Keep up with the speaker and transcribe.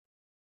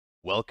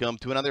Welcome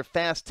to another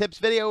Fast Tips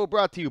video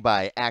brought to you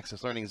by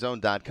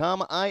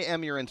AccessLearningZone.com. I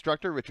am your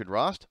instructor, Richard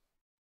Rost.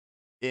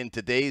 In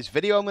today's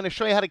video, I'm going to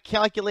show you how to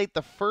calculate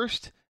the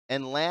first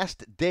and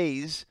last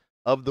days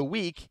of the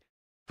week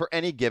for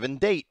any given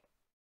date.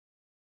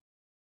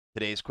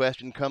 Today's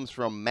question comes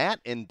from Matt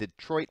in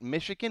Detroit,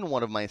 Michigan,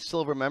 one of my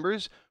silver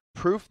members.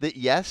 Proof that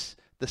yes,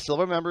 the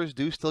silver members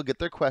do still get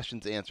their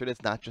questions answered.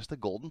 It's not just the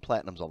gold and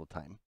platinums all the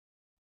time.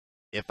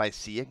 If I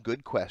see a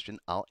good question,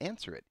 I'll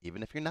answer it,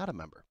 even if you're not a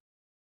member.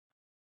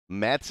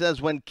 Matt says,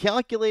 when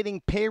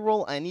calculating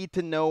payroll, I need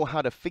to know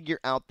how to figure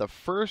out the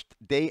first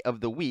day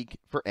of the week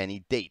for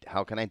any date.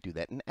 How can I do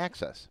that in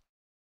Access?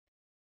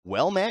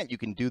 Well, Matt, you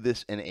can do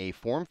this in a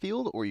form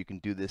field, or you can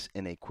do this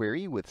in a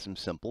query with some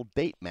simple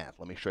date math.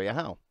 Let me show you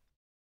how.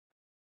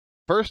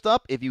 First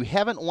up, if you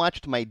haven't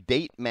watched my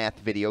date math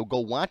video,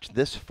 go watch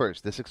this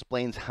first. This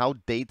explains how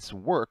dates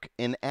work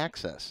in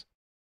Access.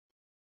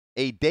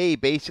 A day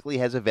basically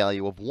has a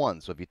value of 1.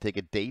 So if you take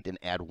a date and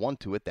add 1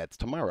 to it, that's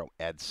tomorrow.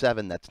 Add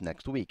 7, that's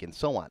next week, and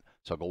so on.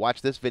 So go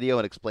watch this video.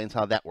 It explains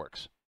how that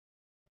works.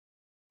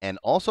 And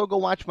also go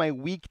watch my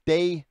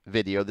weekday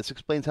video. This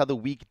explains how the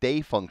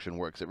weekday function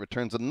works. It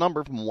returns a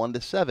number from 1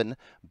 to 7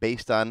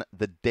 based on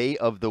the day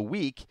of the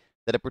week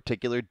that a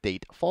particular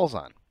date falls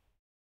on.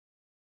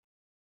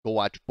 Go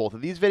watch both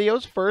of these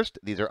videos first.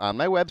 These are on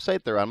my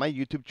website. They're on my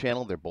YouTube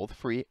channel. They're both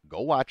free.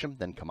 Go watch them,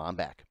 then come on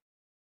back.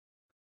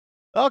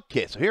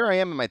 Okay, so here I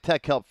am in my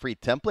Tech Help free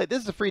template.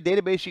 This is a free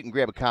database. You can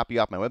grab a copy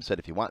off my website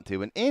if you want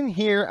to. And in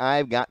here,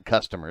 I've got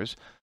customers,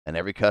 and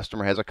every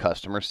customer has a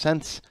customer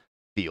sense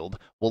field.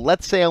 Well,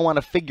 let's say I want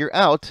to figure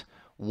out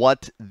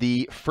what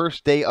the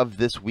first day of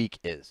this week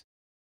is.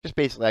 Just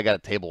basically, I got a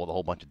table with a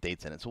whole bunch of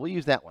dates in it, so we'll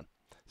use that one.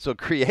 So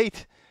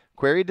create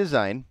query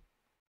design,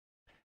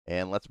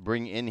 and let's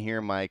bring in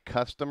here my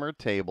customer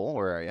table.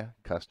 Where are you?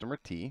 Customer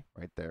T,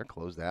 right there.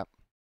 Close that.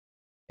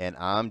 And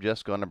I'm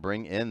just going to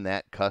bring in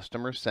that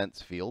customer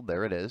sense field.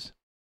 There it is.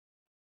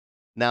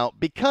 Now,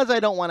 because I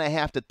don't want to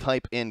have to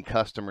type in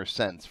customer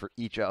sense for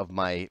each of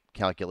my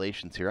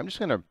calculations here, I'm just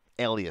going to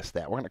alias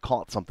that. We're going to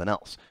call it something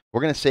else.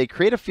 We're going to say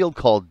create a field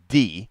called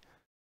D,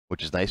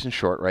 which is nice and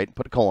short, right?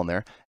 Put a colon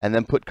there, and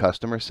then put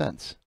customer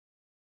sense.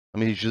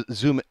 Let me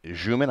zoom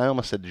in. I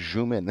almost said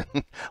zoom in.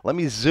 Let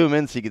me zoom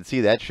in so you can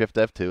see that. Shift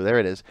F2. There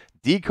it is.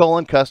 D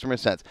colon customer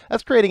sense.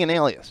 That's creating an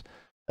alias.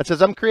 It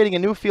says I'm creating a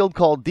new field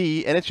called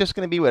D, and it's just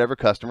going to be whatever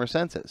customer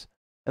sense is.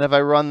 And if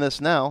I run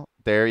this now,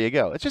 there you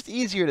go. It's just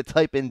easier to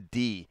type in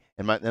D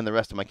than the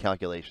rest of my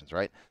calculations,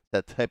 right?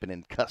 Than typing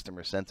in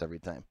customer sense every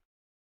time.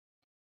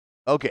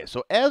 Okay,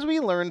 so as we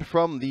learned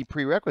from the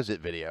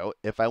prerequisite video,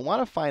 if I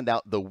want to find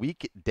out the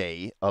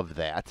weekday of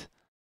that,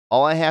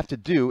 all I have to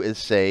do is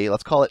say,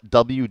 let's call it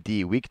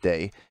WD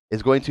weekday,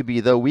 is going to be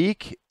the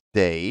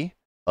weekday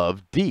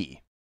of D.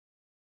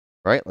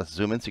 Right, let's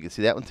zoom in so you can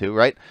see that one too,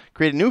 right?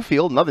 Create a new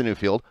field, another new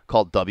field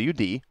called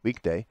WD,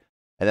 weekday,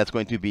 and that's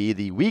going to be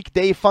the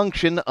weekday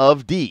function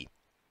of D.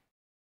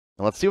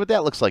 And let's see what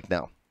that looks like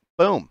now.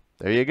 Boom,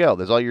 there you go.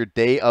 There's all your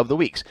day of the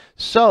weeks.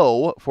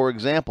 So, for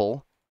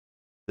example,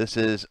 this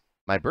is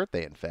my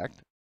birthday, in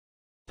fact.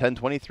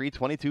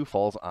 10/23/22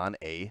 falls on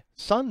a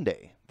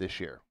Sunday this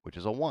year, which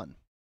is a 1.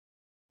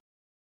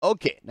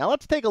 Okay, now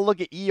let's take a look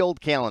at ye old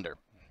calendar.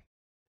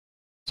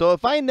 So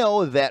if I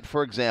know that,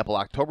 for example,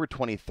 October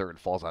 23rd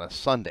falls on a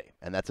Sunday,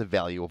 and that's a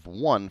value of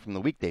 1 from the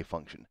weekday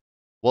function.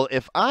 Well,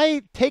 if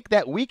I take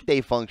that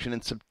weekday function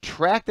and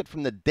subtract it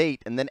from the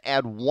date and then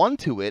add 1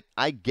 to it,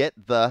 I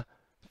get the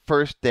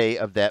first day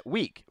of that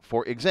week.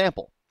 For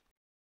example,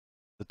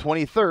 the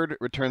 23rd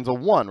returns a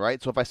 1,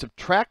 right? So if I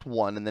subtract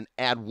 1 and then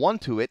add 1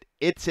 to it,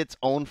 it's its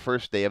own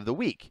first day of the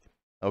week,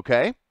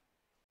 okay?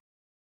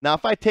 Now,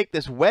 if I take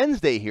this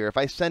Wednesday here, if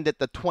I send it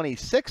the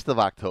 26th of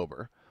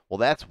October, well,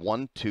 that's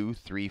 1, 2,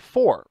 3,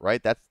 4,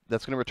 right? That's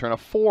going to return a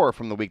 4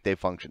 from the weekday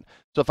function.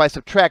 So if I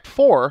subtract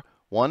 4,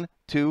 1,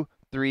 2,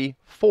 3,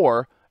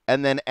 4,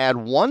 and then add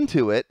 1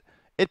 to it,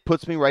 it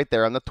puts me right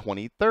there on the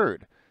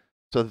 23rd.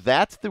 So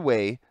that's the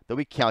way that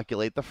we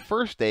calculate the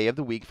first day of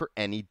the week for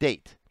any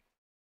date.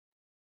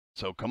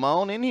 So come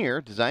on in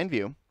here, Design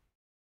View,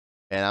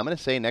 and I'm going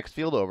to say next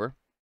field over,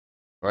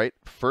 right?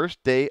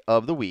 First day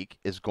of the week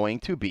is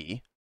going to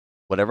be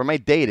whatever my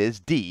date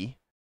is, D,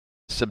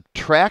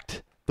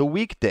 subtract the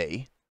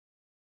weekday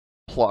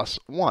plus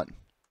 1. Let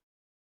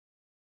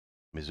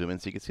me zoom in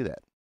so you can see that.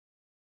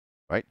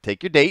 Right?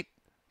 Take your date,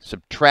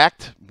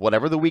 subtract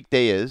whatever the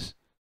weekday is,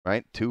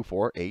 right? 2,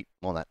 4, 8,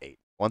 well, not 8,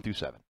 1 through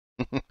 7.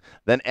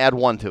 Then add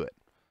 1 to it.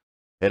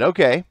 Hit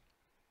OK,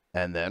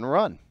 and then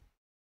run.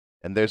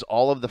 And there's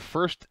all of the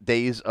first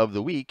days of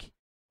the week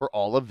for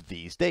all of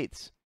these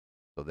dates.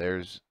 So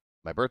there's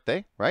my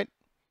birthday, right?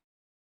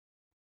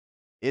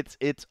 It's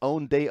its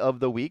own day of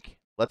the week.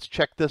 Let's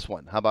check this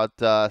one. How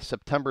about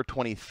September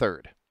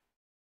 23rd?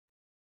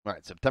 All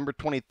right, September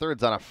 23rd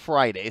is on a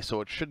Friday,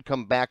 so it should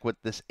come back with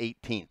this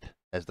 18th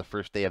as the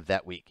first day of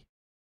that week.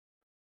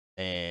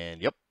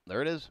 And yep,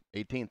 there it is,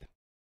 18th.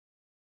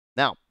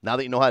 Now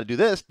that you know how to do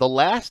this, the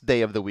last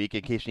day of the week,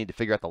 in case you need to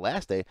figure out the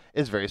last day,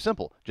 is very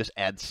simple. Just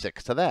add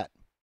 6 to that.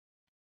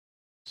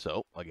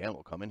 So again,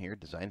 we'll come in here,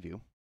 design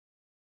view.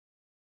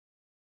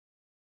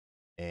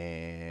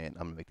 And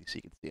I'm going to make these so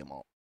you can see them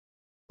all.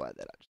 Slide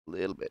that out just a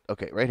little bit.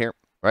 Okay, right here,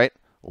 right?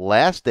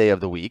 Last day of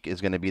the week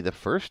is going to be the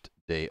first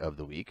day of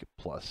the week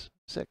plus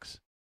 6.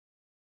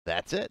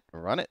 That's it.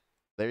 Run it.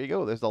 There you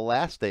go. There's the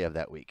last day of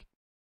that week.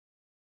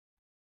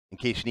 In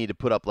case you need to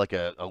put up like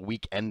a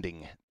week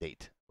ending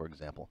date, for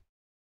example.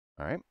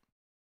 All right.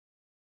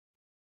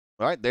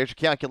 All right, there's your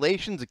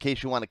calculations in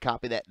case you want to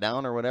copy that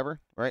down or whatever.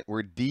 All right,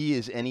 where D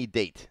is any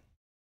date.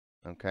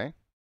 Okay.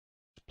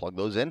 Just plug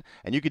those in.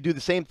 And you could do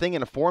the same thing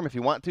in a form if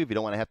you want to, if you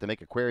don't want to have to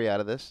make a query out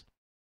of this.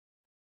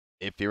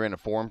 If you're in a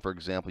form, for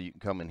example, you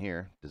can come in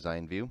here,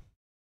 design view.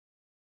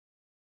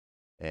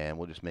 And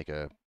we'll just make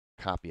a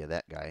copy of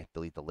that guy,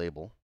 delete the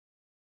label.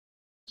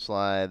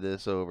 Slide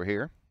this over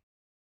here.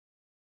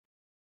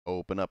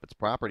 Open up its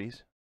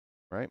properties,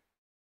 right?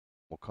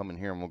 We'll come in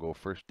here and we'll go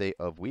first day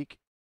of week.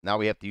 Now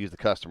we have to use the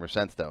customer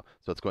sense though.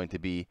 So it's going to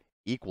be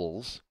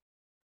equals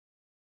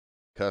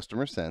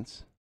customer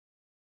sense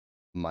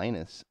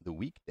minus the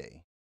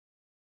weekday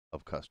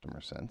of customer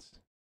sense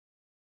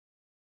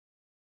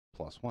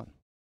plus 1.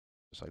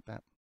 Just like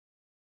that.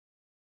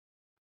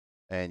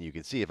 And you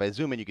can see, if I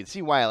zoom in, you can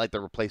see why I like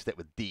to replace that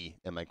with D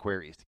in my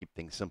queries to keep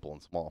things simple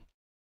and small.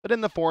 But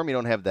in the form, you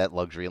don't have that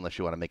luxury unless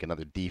you want to make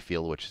another D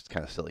field, which is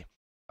kind of silly.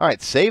 All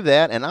right, save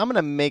that, and I'm going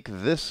to make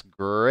this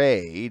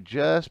gray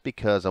just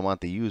because I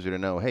want the user to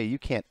know, hey, you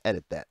can't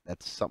edit that.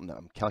 That's something that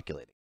I'm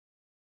calculating.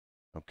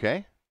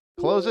 Okay,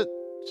 close it,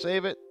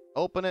 save it,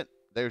 open it.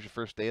 There's your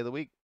first day of the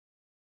week.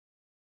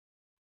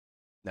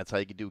 That's how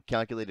you can do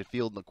calculated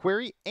field in the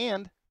query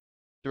and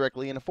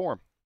directly in a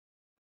form.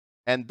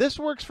 And this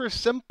works for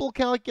simple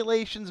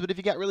calculations, but if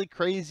you got really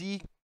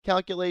crazy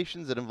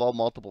calculations that involve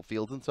multiple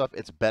fields and stuff,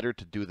 it's better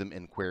to do them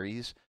in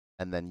queries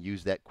and then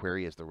use that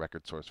query as the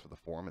record source for the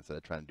form instead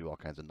of trying to do all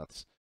kinds of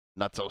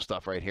nutso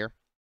stuff right here.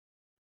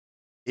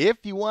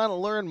 If you want to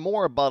learn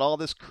more about all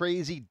this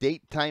crazy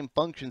date time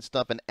function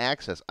stuff in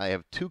Access, I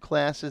have 2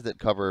 classes that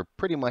cover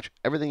pretty much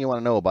everything you want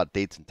to know about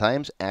dates and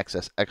times.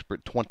 Access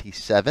Expert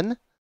 27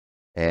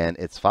 and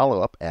its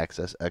follow-up,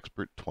 Access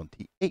Expert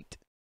 28.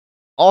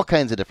 All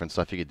kinds of different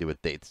stuff you could do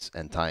with dates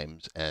and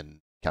times and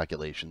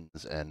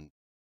calculations and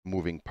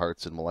moving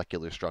parts and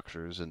molecular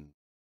structures. And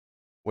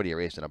what are you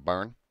raised in a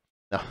barn?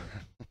 No.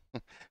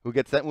 Who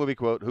gets that movie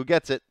quote? Who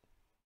gets it?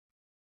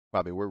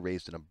 Probably we're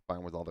raised in a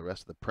barn with all the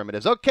rest of the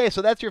primitives. Okay,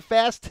 so that's your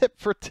fast tip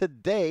for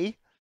today.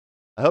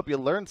 I hope you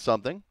learned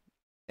something,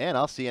 and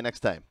I'll see you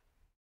next time.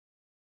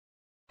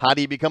 How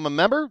do you become a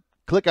member?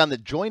 Click on the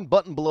join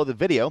button below the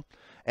video.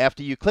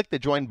 After you click the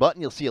join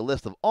button, you'll see a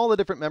list of all the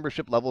different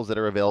membership levels that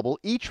are available,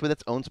 each with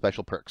its own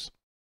special perks.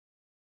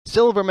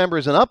 Silver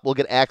members and up will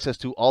get access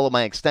to all of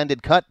my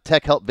extended cut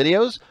tech help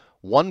videos,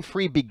 1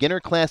 free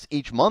beginner class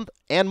each month,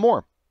 and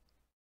more.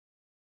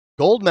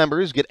 Gold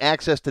members get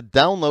access to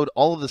download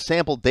all of the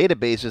sample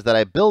databases that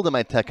I build in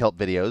my tech help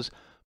videos,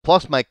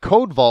 plus my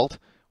code vault,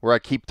 where I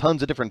keep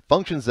tons of different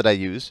functions that I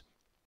use.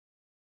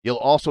 You'll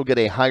also get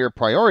a higher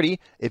priority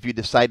if you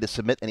decide to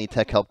submit any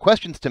tech help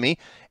questions to me,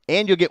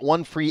 and you'll get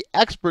 1 free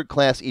expert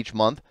class each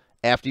month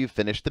after you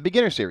finish the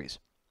beginner series.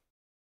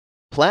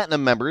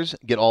 Platinum members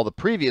get all the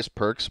previous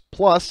perks,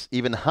 plus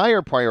even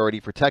higher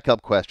priority for tech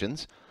help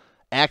questions,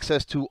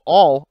 access to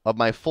all of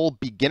my full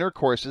beginner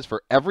courses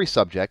for every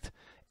subject,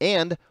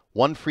 and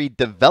 1 free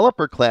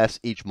developer class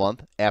each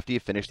month after you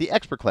finish the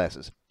expert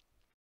classes.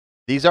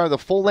 These are the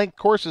full-length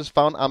courses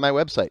found on my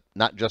website,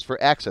 not just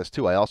for Access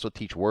too. I also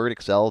teach Word,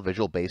 Excel,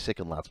 Visual Basic,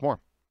 and lots more.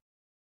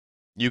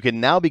 You can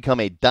now become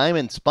a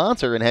Diamond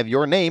sponsor and have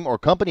your name or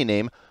company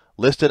name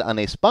listed on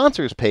a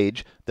sponsors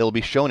page that will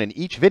be shown in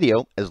each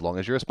video as long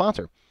as you're a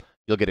sponsor.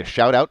 You'll get a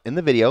shout out in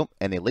the video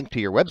and a link to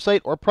your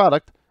website or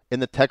product in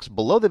the text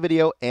below the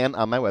video and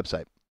on my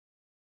website.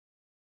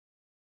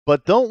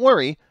 But don't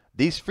worry,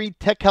 these free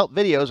tech help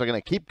videos are going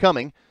to keep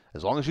coming.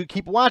 As long as you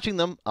keep watching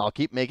them, I'll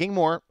keep making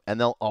more, and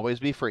they'll always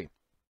be free.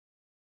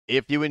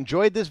 If you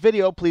enjoyed this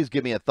video, please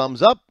give me a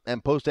thumbs up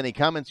and post any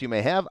comments you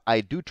may have.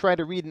 I do try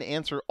to read and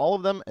answer all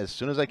of them as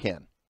soon as I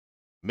can.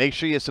 Make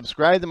sure you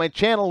subscribe to my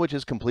channel, which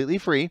is completely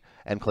free,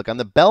 and click on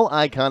the bell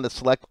icon to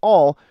select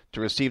all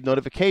to receive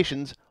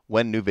notifications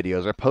when new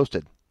videos are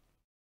posted.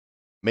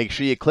 Make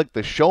sure you click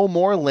the Show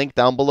More link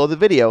down below the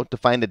video to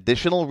find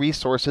additional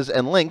resources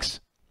and links.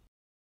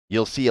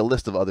 You'll see a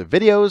list of other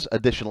videos,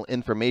 additional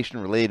information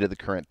related to the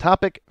current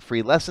topic,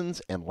 free lessons,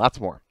 and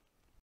lots more.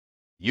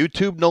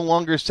 YouTube no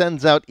longer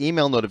sends out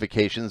email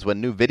notifications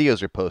when new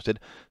videos are posted,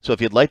 so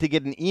if you'd like to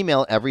get an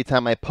email every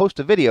time I post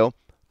a video,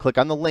 click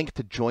on the link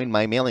to join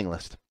my mailing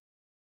list.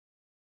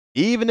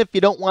 Even if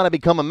you don't want to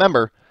become a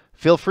member,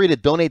 feel free to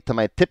donate to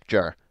my tip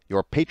jar.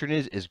 Your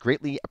patronage is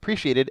greatly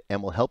appreciated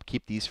and will help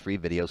keep these free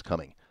videos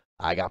coming.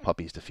 I got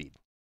puppies to feed.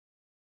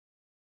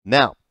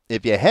 Now,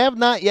 if you have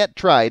not yet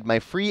tried my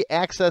free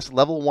Access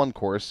Level 1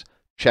 course,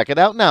 check it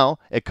out now.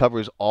 It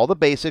covers all the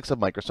basics of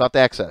Microsoft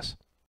Access.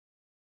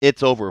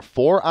 It's over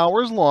 4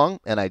 hours long,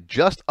 and I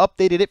just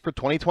updated it for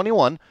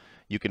 2021.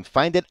 You can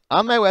find it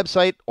on my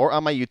website or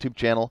on my YouTube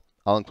channel.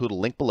 I'll include a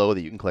link below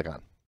that you can click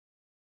on.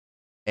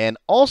 And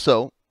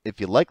also, if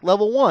you like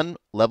level 1,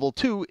 level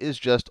 2 is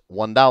just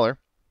 $1.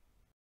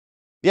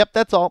 Yep,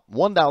 that's all,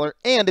 $1,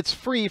 and it's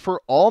free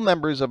for all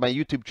members of my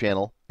YouTube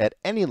channel at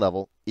any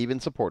level, even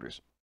supporters.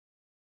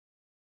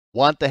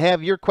 Want to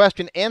have your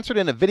question answered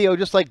in a video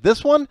just like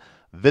this one?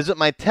 Visit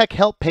my tech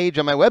help page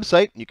on my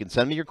website. You can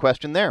send me your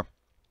question there.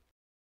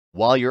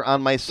 While you're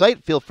on my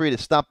site, feel free to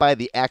stop by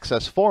the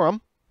Access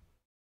Forum.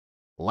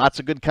 Lots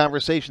of good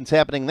conversations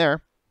happening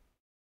there.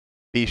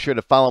 Be sure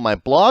to follow my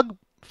blog,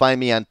 find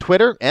me on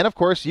Twitter, and of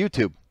course,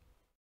 YouTube.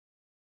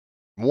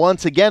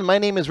 Once again, my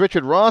name is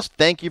Richard Ross.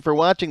 Thank you for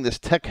watching this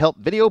tech help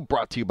video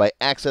brought to you by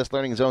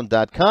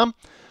AccessLearningZone.com.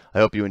 I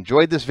hope you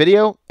enjoyed this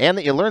video and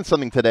that you learned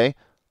something today.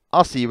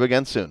 I'll see you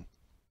again soon.